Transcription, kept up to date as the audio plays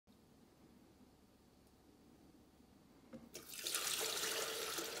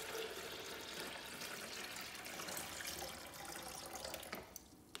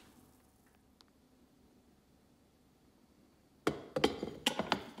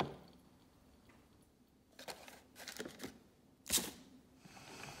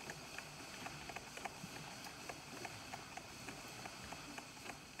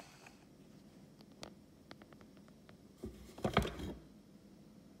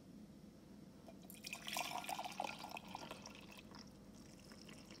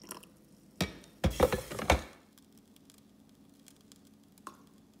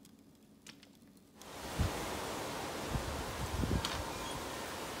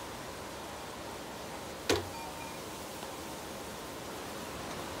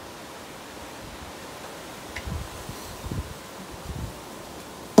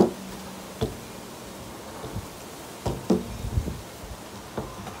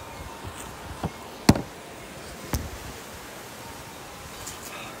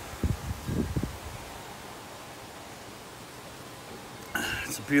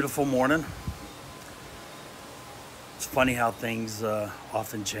beautiful morning. It's funny how things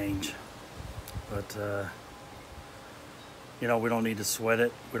often change, but you know, we don't need to sweat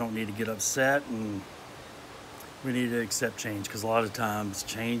it. We don't need to get upset, and we need to accept change, because a lot of times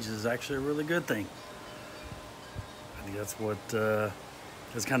change is actually a really good thing. I think that's what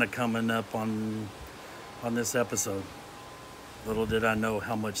is kind of coming up on this episode. Little did I know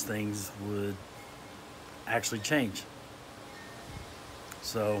how much things would actually change.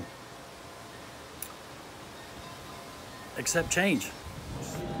 So, accept change.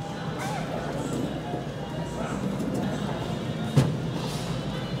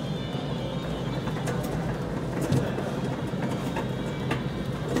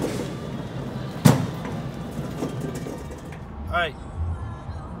 All right,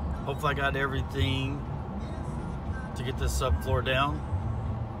 hopefully I got everything to get this subfloor down.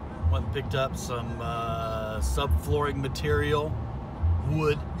 Went and picked up some subflooring material,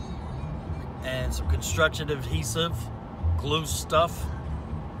 wood, and some construction adhesive, glue stuff.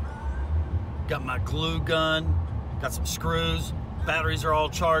 Got my glue gun, got some screws, batteries are all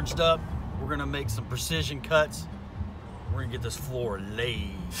charged up. We're gonna make some precision cuts. We're gonna get this floor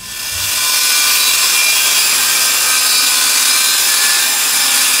laid.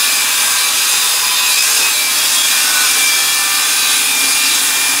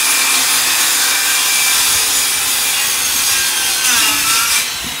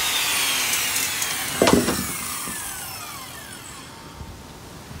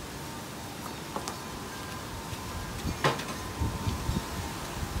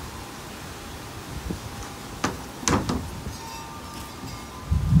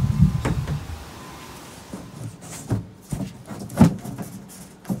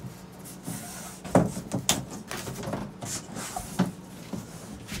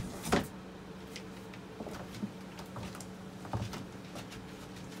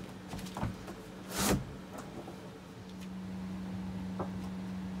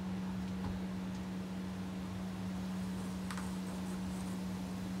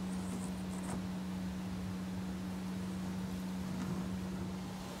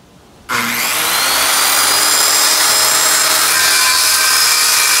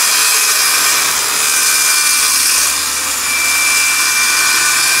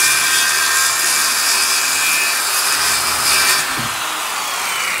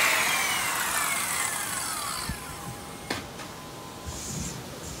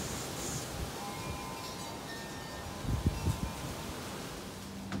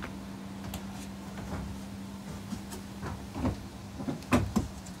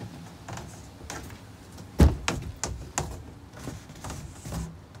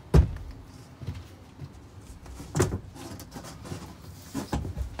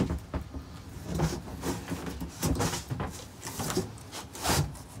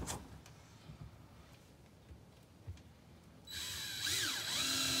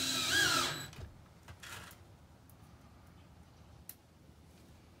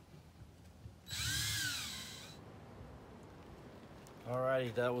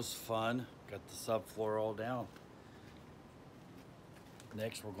 Alrighty, that was fun. Got the subfloor all down.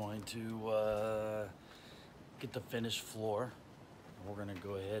 Next, we're going to get the finished floor. We're going to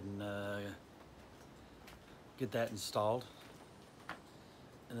go ahead and get that installed,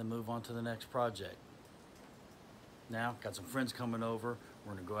 and then move on to the next project. Now, got some friends coming over.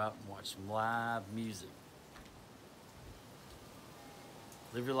 We're going to go out and watch some live music.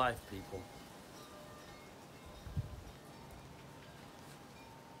 Live your life, people.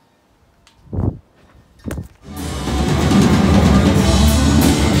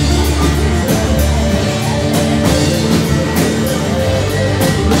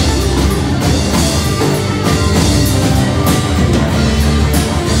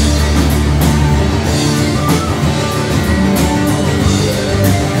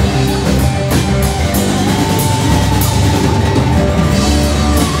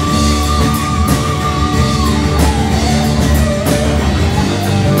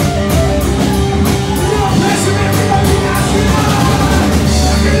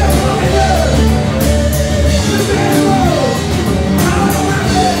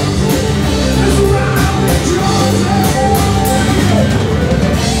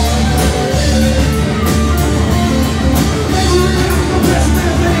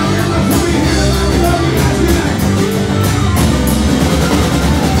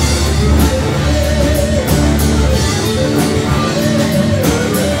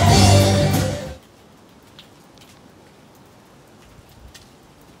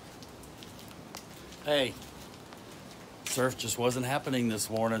 Hey, surf just wasn't happening this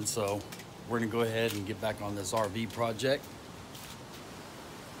morning, so we're gonna go ahead and get back on this RV project.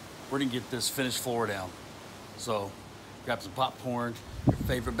 we're gonna get this finished floor down. So grab some popcorn, your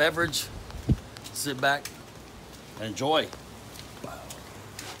favorite beverage, sit back and enjoy.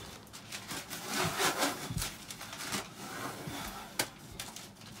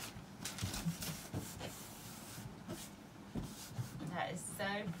 That is so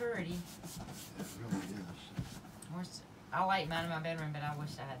pretty. It really is. I like mine in my bedroom, but I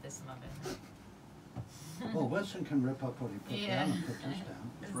wish I had this in my bedroom. Well, Winston can rip up what he put down and put this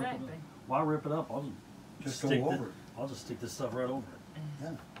down. Exactly. Why rip it up? I'll Just go over it. I'll just stick this stuff right over it.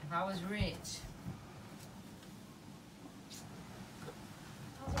 Yeah. If I was rich.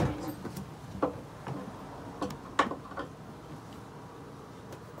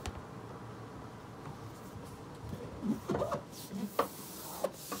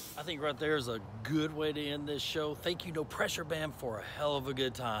 I think right there is a good way to end this show. Thank you, No Pressure Band, for a hell of a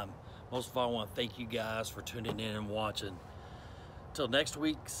good time. Most of all, I want to thank you guys for tuning in and watching. Till next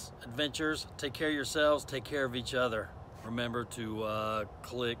week's adventures, take care of yourselves, take care of each other. Remember to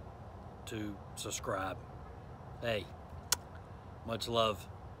click to subscribe. Hey, much love.